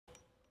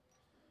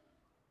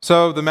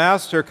So the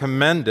master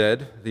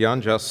commended the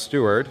unjust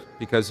steward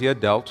because he had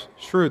dealt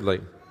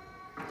shrewdly.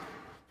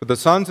 For the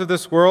sons of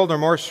this world are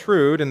more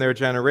shrewd in their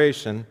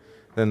generation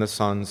than the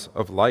sons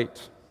of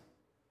light.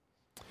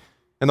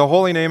 In the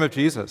holy name of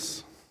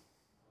Jesus,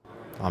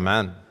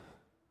 amen.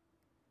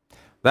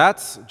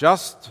 That's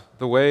just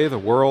the way the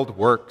world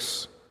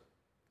works.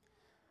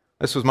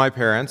 This was my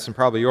parents', and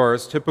probably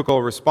yours,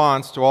 typical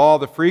response to all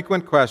the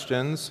frequent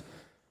questions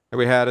that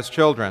we had as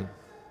children.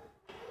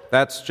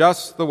 That's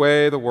just the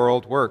way the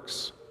world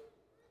works.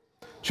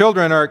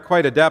 Children are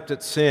quite adept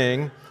at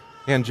seeing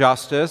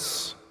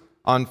injustice,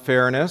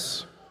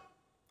 unfairness,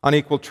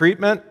 unequal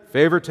treatment,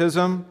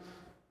 favoritism,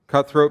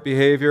 cutthroat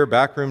behavior,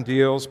 backroom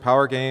deals,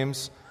 power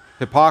games,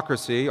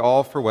 hypocrisy,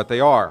 all for what they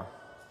are.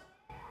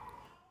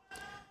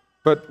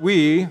 But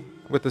we,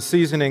 with the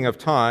seasoning of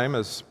time,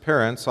 as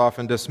parents,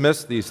 often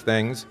dismiss these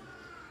things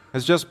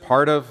as just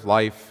part of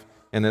life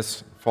in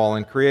this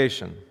fallen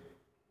creation.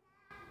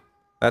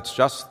 That's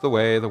just the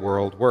way the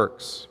world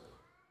works.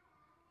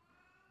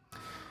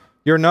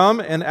 You're numb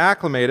and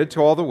acclimated to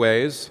all the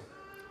ways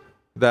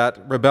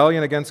that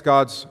rebellion against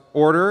God's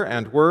order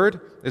and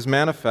word is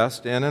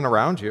manifest in and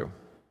around you.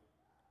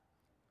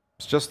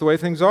 It's just the way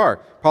things are.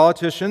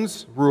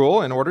 Politicians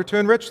rule in order to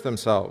enrich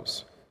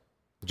themselves.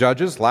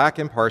 Judges lack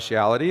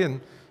impartiality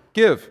and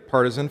give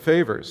partisan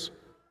favors.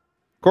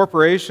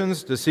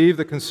 Corporations deceive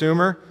the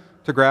consumer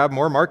to grab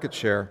more market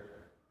share.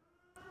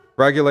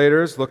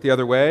 Regulators look the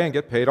other way and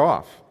get paid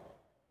off.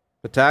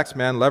 The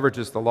taxman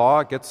leverages the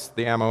law, gets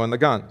the ammo and the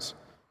guns.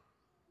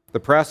 The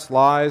press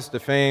lies,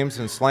 defames,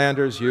 and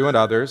slanders you and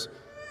others,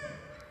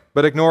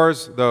 but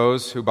ignores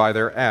those who buy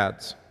their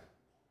ads.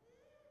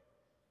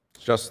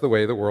 It's just the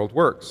way the world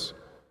works.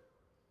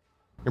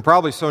 You're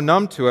probably so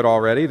numb to it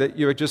already that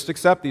you would just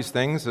accept these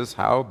things as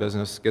how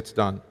business gets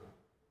done.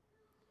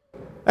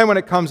 And when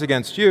it comes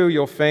against you,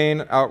 you'll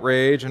feign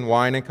outrage and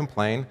whine and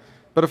complain,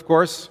 but of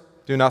course,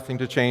 do nothing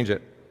to change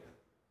it.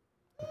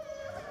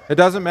 It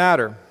doesn't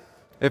matter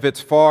if it's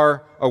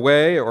far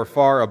away or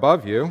far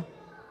above you.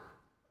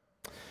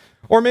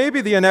 Or maybe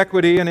the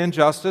inequity and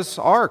injustice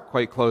are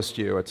quite close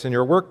to you. It's in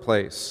your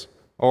workplace,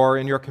 or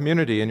in your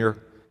community, in your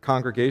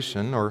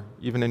congregation, or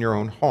even in your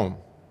own home.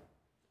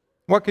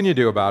 What can you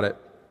do about it?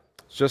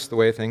 It's just the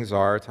way things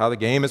are. It's how the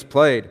game is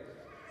played.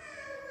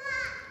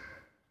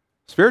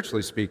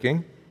 Spiritually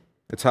speaking,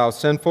 it's how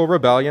sinful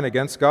rebellion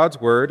against God's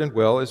word and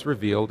will is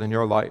revealed in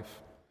your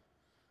life.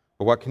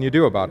 But what can you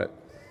do about it?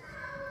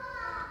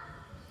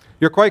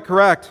 You're quite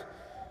correct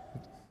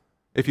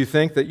if you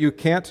think that you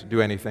can't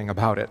do anything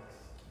about it.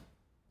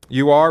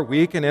 You are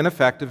weak and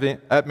ineffective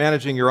at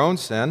managing your own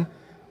sin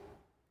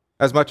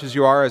as much as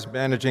you are as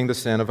managing the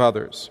sin of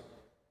others.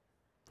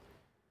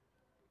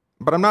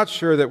 But I'm not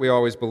sure that we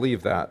always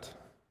believe that.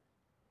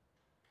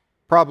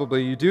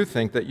 Probably you do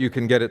think that you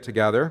can get it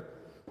together,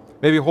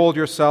 maybe hold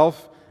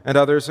yourself and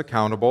others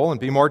accountable and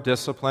be more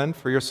disciplined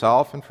for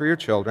yourself and for your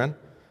children.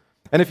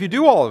 And if you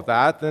do all of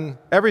that, then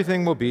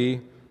everything will be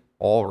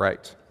all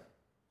right.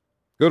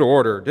 Good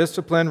order,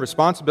 discipline,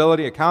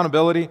 responsibility,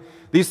 accountability,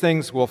 these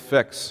things will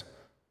fix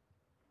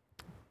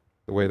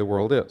the way the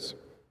world is.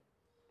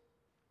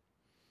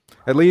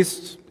 At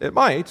least it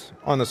might,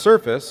 on the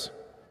surface.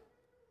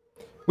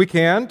 We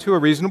can, to a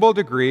reasonable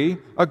degree,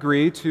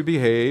 agree to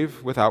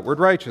behave with outward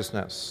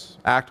righteousness,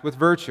 act with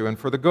virtue and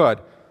for the good,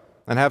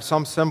 and have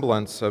some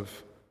semblance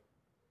of,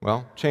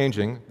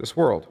 changing this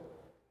world.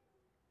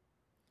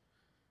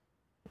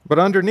 But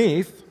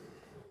underneath,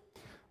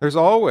 there's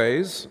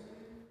always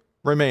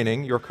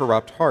remaining your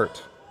corrupt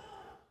heart.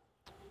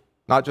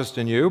 Not just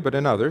in you, but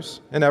in others,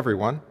 in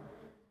everyone.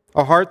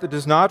 A heart that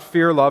does not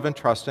fear, love, and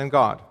trust in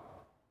God.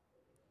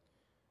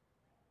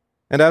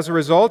 And as a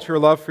result, your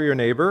love for your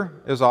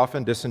neighbor is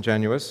often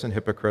disingenuous and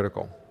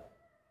hypocritical.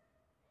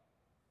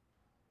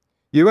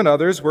 You and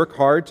others work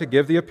hard to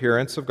give the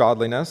appearance of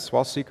godliness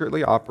while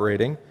secretly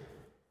operating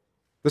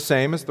the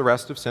same as the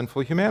rest of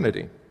sinful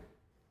humanity.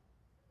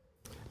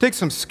 It takes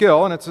some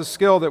skill, and it's a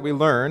skill that we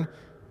learn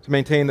to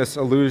maintain this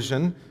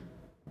illusion.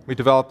 We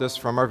develop this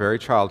from our very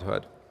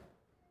childhood.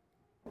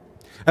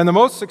 And the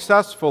most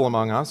successful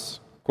among us,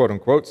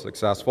 quote-unquote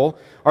successful,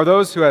 are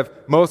those who have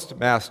most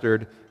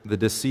mastered the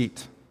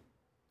deceit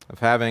of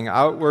having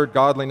outward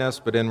godliness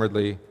but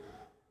inwardly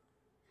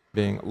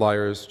being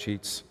liars,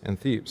 cheats, and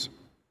thieves.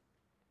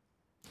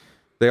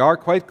 They are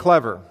quite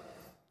clever.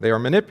 They are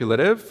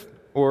manipulative,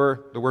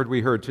 or the word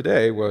we heard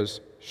today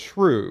was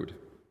shrewd.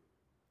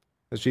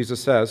 As Jesus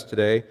says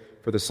today,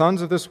 for the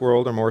sons of this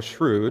world are more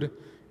shrewd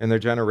in their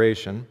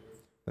generation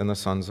than the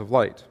sons of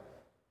light.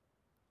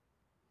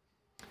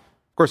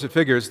 Of course, it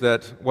figures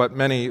that what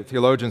many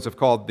theologians have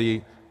called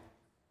the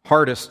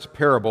hardest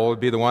parable would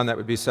be the one that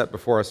would be set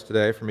before us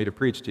today for me to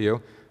preach to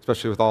you,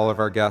 especially with all of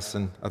our guests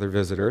and other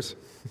visitors.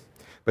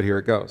 But here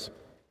it goes.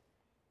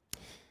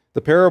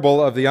 The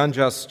parable of the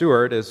unjust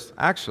steward is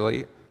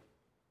actually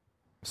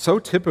so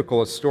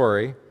typical a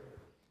story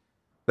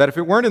that if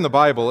it weren't in the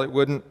Bible, it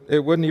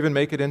wouldn't even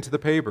make it into the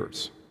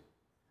papers.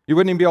 You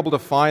wouldn't even be able to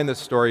find this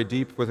story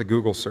deep with a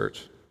Google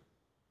search.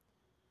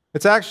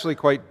 It's actually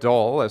quite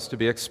dull, as to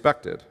be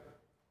expected.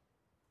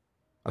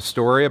 A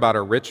story about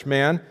a rich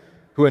man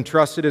who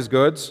entrusted his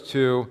goods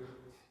to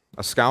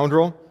a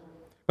scoundrel,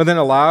 but then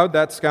allowed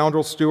that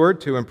scoundrel steward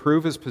to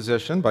improve his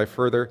position by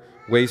further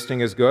wasting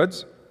his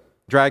goods,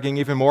 dragging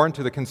even more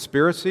into the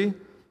conspiracy,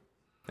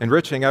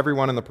 enriching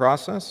everyone in the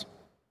process.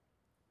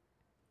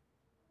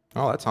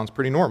 Oh, that sounds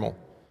pretty normal.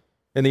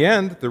 In the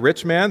end, the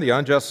rich man, the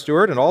unjust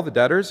steward, and all the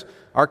debtors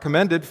are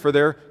commended for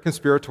their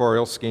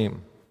conspiratorial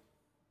scheme.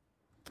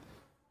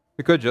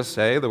 We could just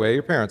say the way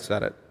your parents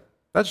said it.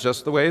 That's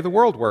just the way the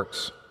world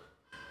works.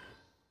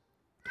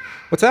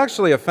 What's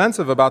actually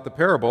offensive about the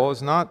parable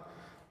is not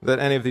that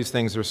any of these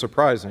things are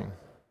surprising.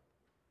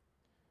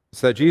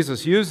 It's that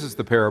Jesus uses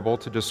the parable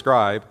to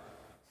describe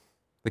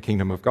the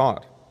kingdom of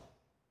God.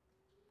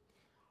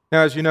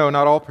 Now, as you know,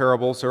 not all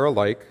parables are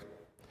alike.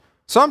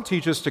 Some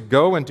teach us to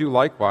go and do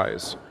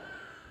likewise.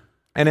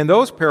 And in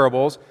those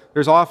parables,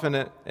 there's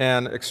often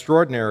an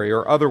extraordinary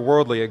or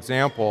otherworldly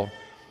example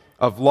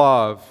of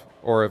love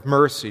or of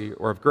mercy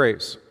or of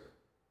grace.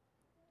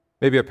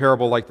 Maybe a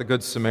parable like the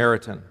Good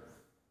Samaritan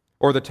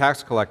or the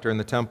tax collector in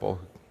the temple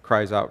who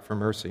cries out for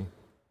mercy.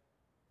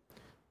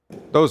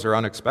 Those are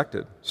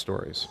unexpected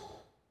stories.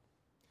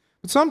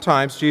 But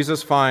sometimes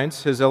Jesus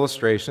finds his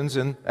illustrations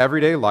in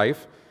everyday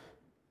life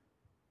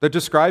that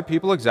describe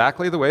people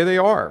exactly the way they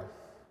are.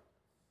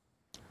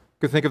 You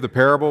could think of the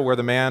parable where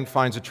the man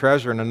finds a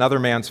treasure in another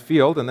man's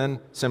field and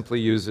then simply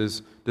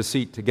uses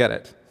deceit to get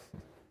it.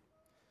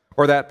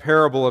 Or that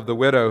parable of the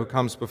widow who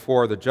comes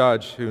before the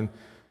judge who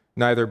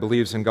neither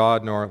believes in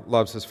God nor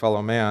loves his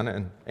fellow man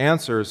and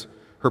answers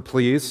her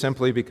pleas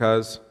simply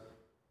because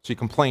she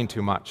complained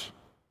too much.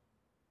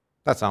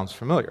 That sounds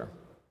familiar.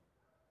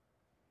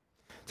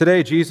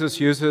 Today,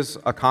 Jesus uses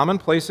a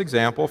commonplace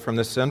example from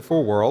this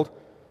sinful world.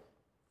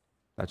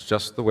 That's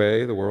just the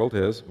way the world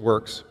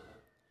works.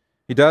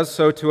 He does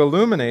so to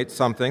illuminate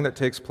something that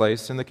takes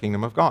place in the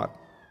kingdom of God.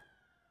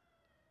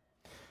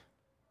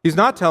 He's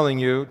not telling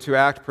you to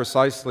act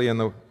precisely in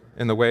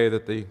the way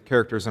that the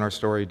characters in our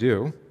story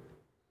do,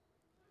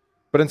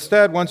 but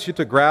instead wants you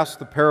to grasp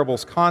the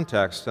parable's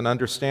context and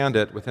understand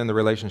it within our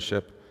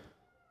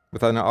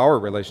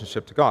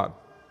relationship to God.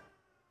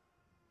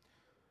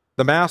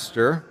 The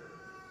master,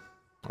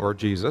 or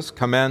Jesus,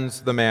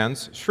 commends the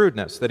man's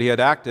shrewdness, that he had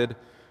acted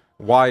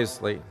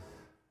wisely.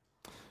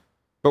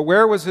 But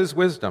where was his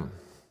wisdom?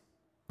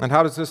 And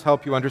how does this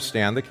help you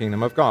understand the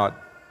kingdom of God?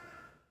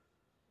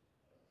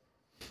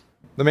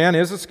 The man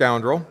is a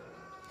scoundrel,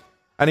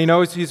 and he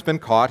knows he's been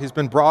caught. He's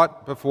been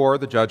brought before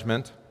the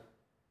judgment.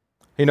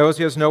 He knows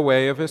he has no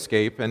way of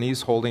escape, and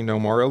he's holding no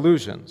more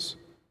illusions.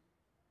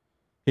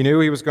 He knew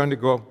he was going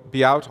to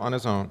be out on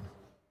his own.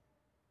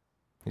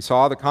 He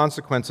saw the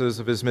consequences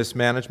of his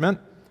mismanagement,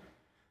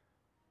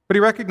 but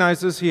he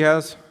recognizes he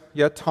has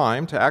yet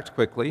time to act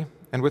quickly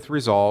and with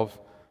resolve,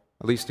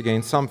 at least to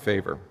gain some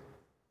favor.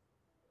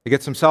 He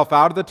gets himself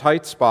out of the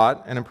tight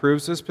spot and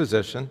improves his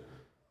position,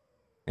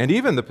 and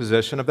even the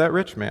position of that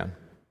rich man.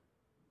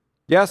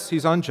 Yes,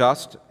 he's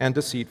unjust and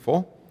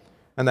deceitful,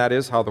 and that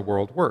is how the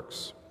world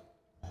works.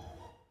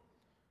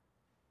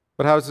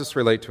 But how does this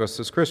relate to us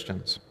as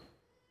Christians?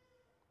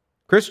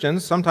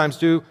 Christians sometimes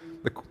do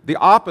the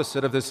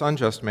opposite of this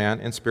unjust man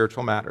in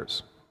spiritual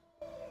matters.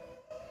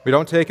 We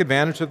don't take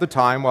advantage of the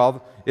time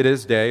while it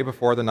is day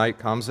before the night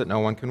comes that no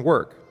one can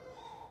work.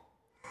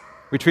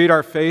 We treat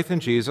our faith in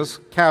Jesus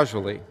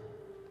casually.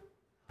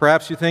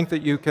 Perhaps you think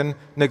that you can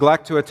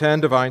neglect to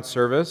attend divine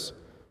service,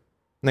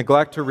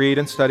 neglect to read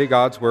and study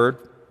God's Word,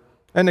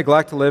 and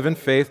neglect to live in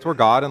faith toward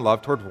God and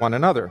love toward one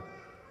another,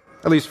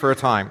 at least for a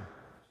time.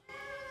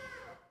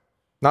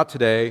 Not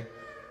today,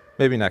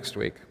 maybe next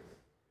week.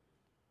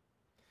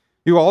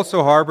 You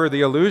also harbor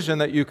the illusion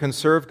that you can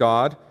serve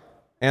God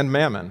and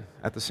mammon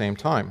at the same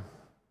time,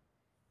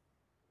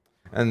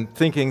 and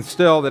thinking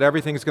still that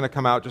everything's going to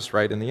come out just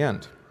right in the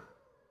end.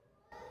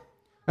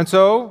 And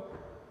so,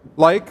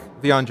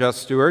 like the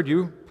unjust steward,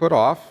 you put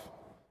off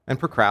and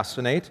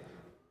procrastinate,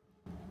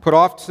 put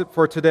off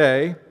for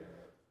today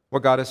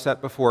what God has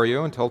set before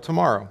you until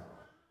tomorrow.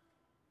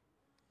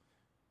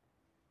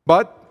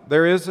 But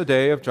there is a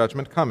day of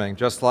judgment coming,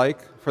 just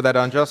like for that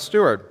unjust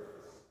steward.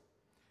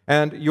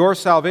 And your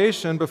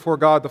salvation before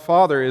God the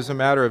Father is a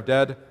matter of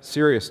dead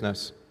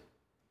seriousness.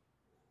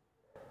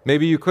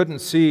 Maybe you couldn't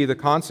see the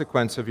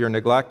consequence of your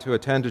neglect to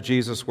attend to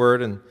Jesus'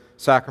 word and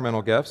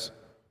sacramental gifts,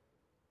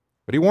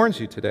 but he warns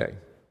you today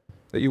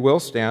that you will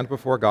stand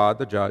before God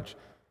the judge,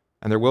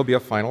 and there will be a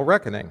final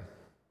reckoning.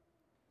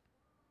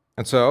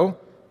 And so,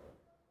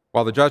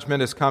 while the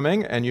judgment is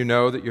coming and you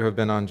know that you have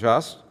been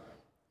unjust,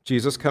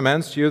 Jesus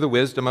commends to you the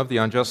wisdom of the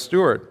unjust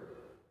steward.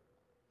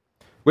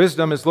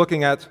 Wisdom is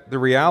looking at the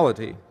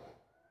reality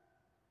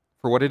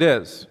for what it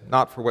is,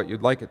 not for what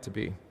you'd like it to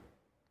be.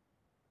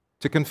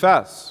 To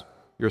confess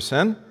your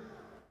sin,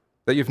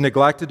 that you've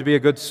neglected to be a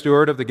good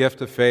steward of the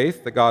gift of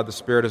faith that God the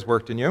Spirit has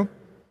worked in you.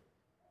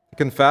 To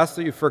confess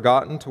that you've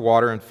forgotten to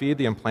water and feed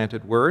the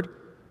implanted word.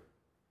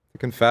 To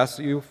confess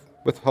that you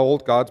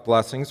withhold God's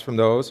blessings from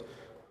those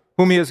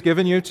whom He has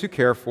given you to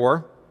care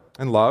for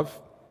and love,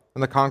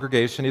 and the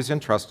congregation is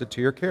entrusted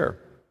to your care,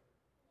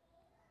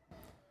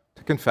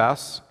 to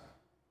confess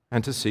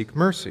and to seek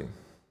mercy.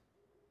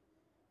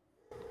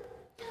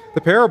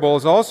 The parable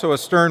is also a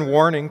stern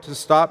warning to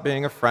stop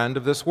being a friend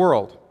of this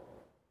world,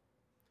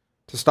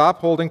 to stop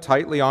holding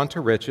tightly onto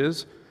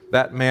riches,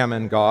 that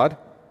mammon god.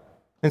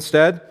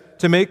 Instead,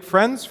 to make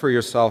friends for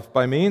yourself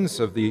by means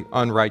of the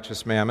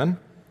unrighteous mammon,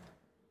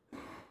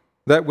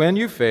 that when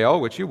you fail,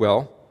 which you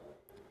will,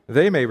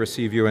 they may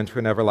receive you into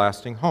an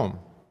everlasting home.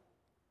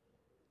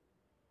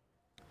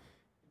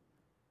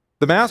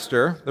 The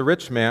master, the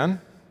rich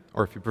man,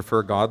 or if you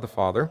prefer God the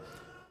Father,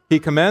 he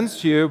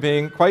commends to you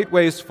being quite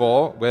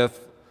wasteful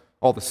with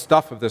all the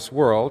stuff of this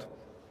world,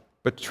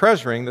 but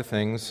treasuring the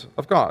things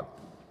of God.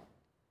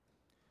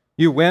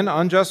 You win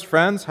unjust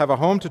friends, have a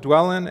home to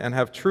dwell in, and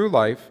have true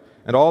life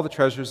and all the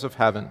treasures of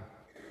heaven.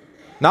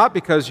 Not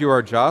because you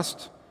are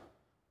just,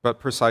 but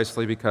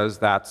precisely because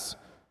that's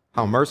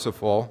how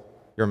merciful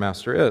your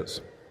master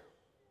is.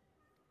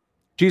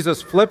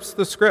 Jesus flips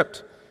the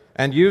script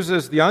and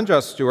uses the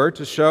unjust steward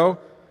to show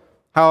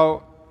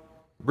how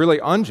really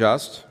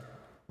unjust,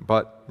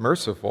 but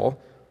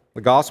merciful,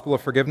 the gospel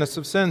of forgiveness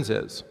of sins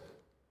is.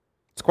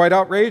 It's quite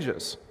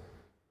outrageous.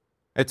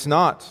 It's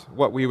not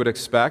what we would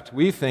expect.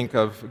 We think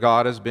of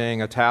God as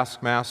being a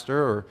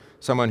taskmaster or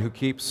someone who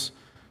keeps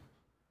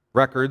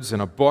records in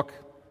a book,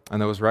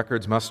 and those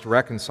records must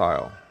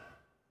reconcile.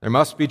 There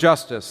must be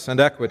justice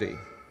and equity.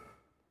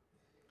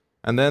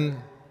 And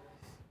then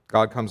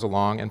God comes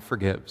along and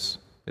forgives,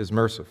 is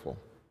merciful.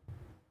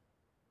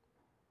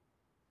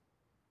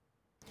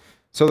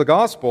 So the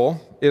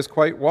gospel is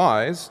quite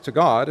wise to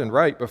God and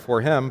right before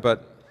Him,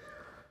 but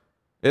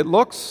it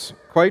looks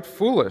quite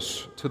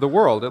foolish to the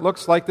world. It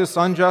looks like this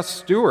unjust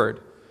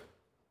steward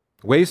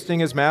wasting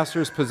his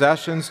master's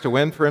possessions to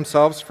win for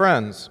himself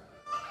friends.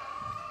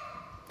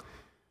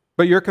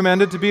 But you're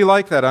commanded to be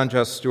like that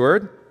unjust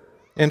steward,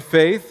 in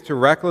faith to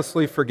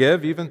recklessly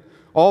forgive even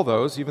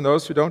those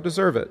who don't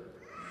deserve it.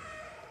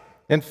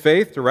 In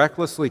faith to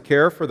recklessly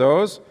care for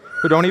those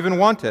who don't even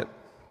want it.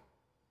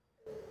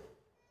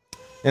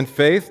 In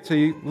faith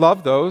to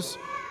love those,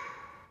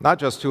 not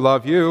just who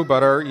love you,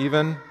 but are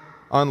even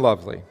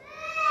unlovely.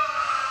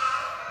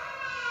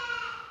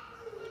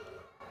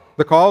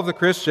 The call of the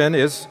Christian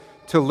is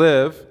to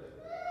live,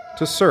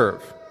 to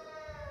serve.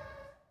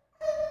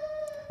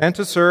 And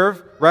to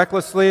serve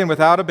recklessly and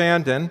without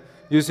abandon,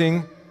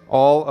 using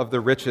all of the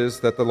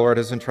riches that the Lord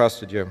has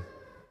entrusted you.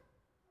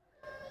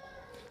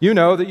 You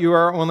know that you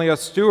are only a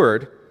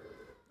steward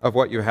of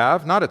what you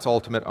have, not its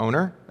ultimate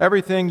owner.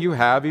 Everything you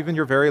have, even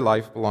your very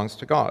life, belongs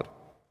to God.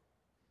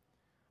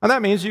 And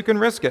that means you can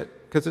risk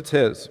it, because it's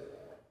His.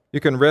 You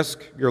can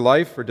risk your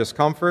life for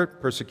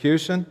discomfort,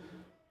 persecution.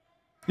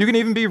 You can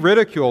even be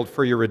ridiculed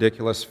for your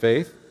ridiculous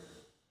faith.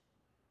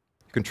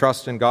 You can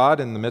trust in God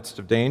in the midst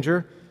of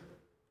danger.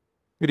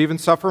 You'd even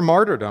suffer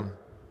martyrdom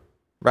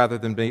rather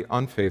than be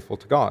unfaithful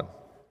to God.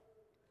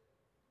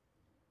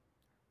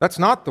 That's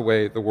not the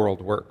way the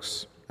world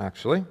works,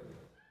 actually.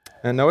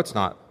 And no, it's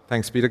not.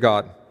 Thanks be to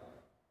God.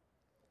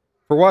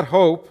 For what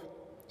hope,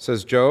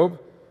 says Job,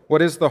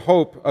 what is the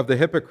hope of the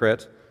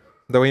hypocrite,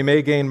 though he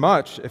may gain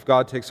much if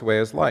God takes away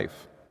his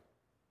life?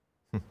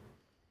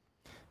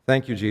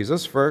 Thank you,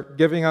 Jesus, for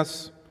giving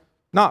us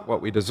not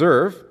what we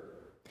deserve,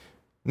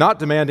 not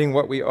demanding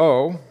what we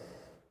owe,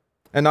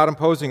 and not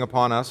imposing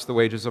upon us the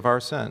wages of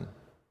our sin.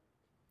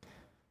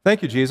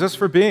 Thank you, Jesus,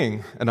 for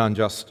being an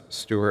unjust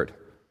steward,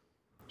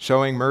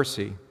 showing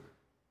mercy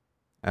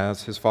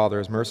as His Father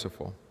is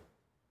merciful.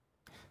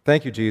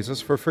 Thank you,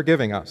 Jesus, for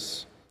forgiving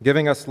us,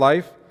 giving us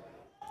life,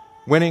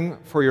 winning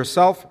for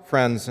yourself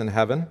friends in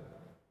heaven,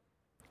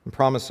 and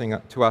promising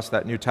to us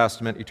that New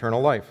Testament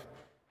eternal life.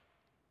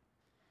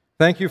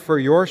 Thank you for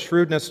your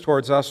shrewdness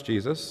towards us,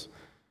 Jesus,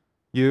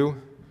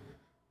 you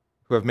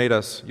who have made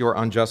us your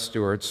unjust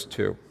stewards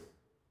too.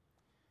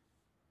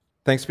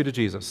 Thanks be to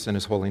Jesus in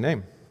His holy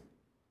name.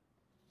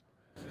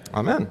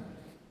 Amen.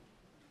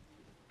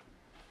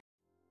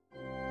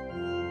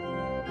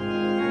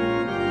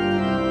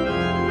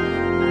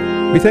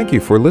 We thank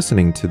you for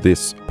listening to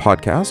this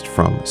podcast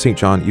from St.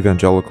 John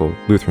Evangelical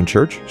Lutheran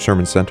Church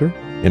Sermon Center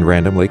in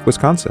Random Lake,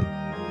 Wisconsin.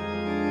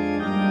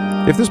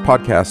 If this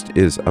podcast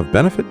is of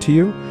benefit to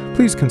you,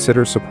 please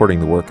consider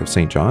supporting the work of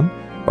St. John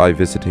by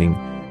visiting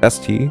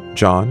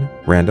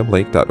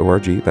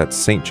stjohnrandomlake.org,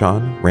 that's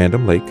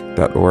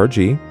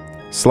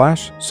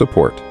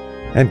stjohnrandomlake.org/support,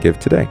 and give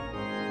today.